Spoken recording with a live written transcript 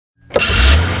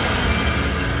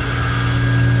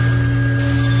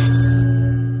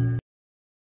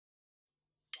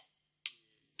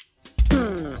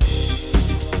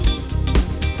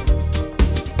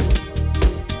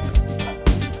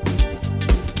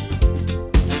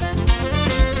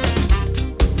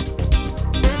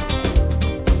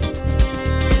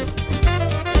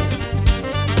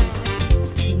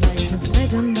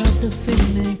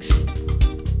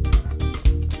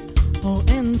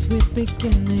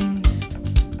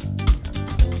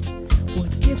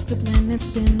keeps the planet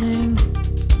spinning.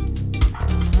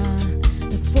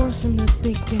 The force from the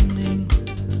beginning.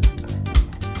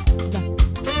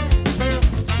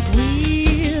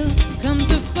 We'll come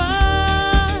too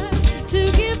far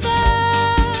to give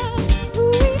up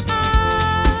who we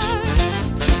are.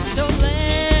 So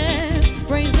let's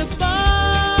raise the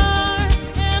bar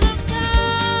and up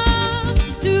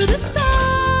to the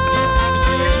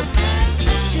stars.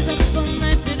 She's up all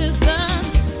night to the sun.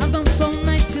 I'm up all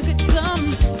night to get some.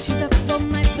 She's up all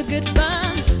night for good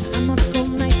fun. I'm up all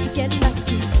night to get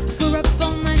lucky. We're up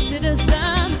all night to the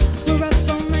sun. We're up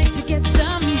all night to get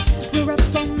some. We're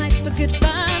up all night for good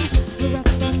fun. We're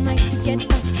up all night to get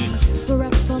lucky. We're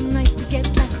up all night to get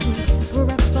lucky.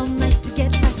 We're up all night to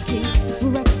get lucky.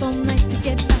 We're up all night to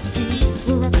get lucky.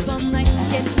 We're up all night to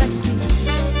get lucky.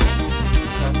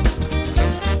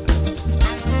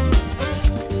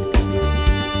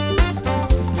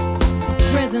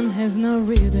 Present has no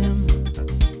rhythm.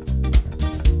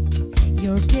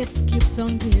 Your gifts keeps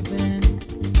on giving.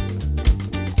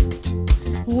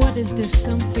 What is this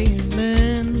I'm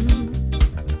feeling?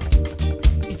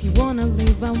 If you wanna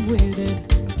live, I'm with it.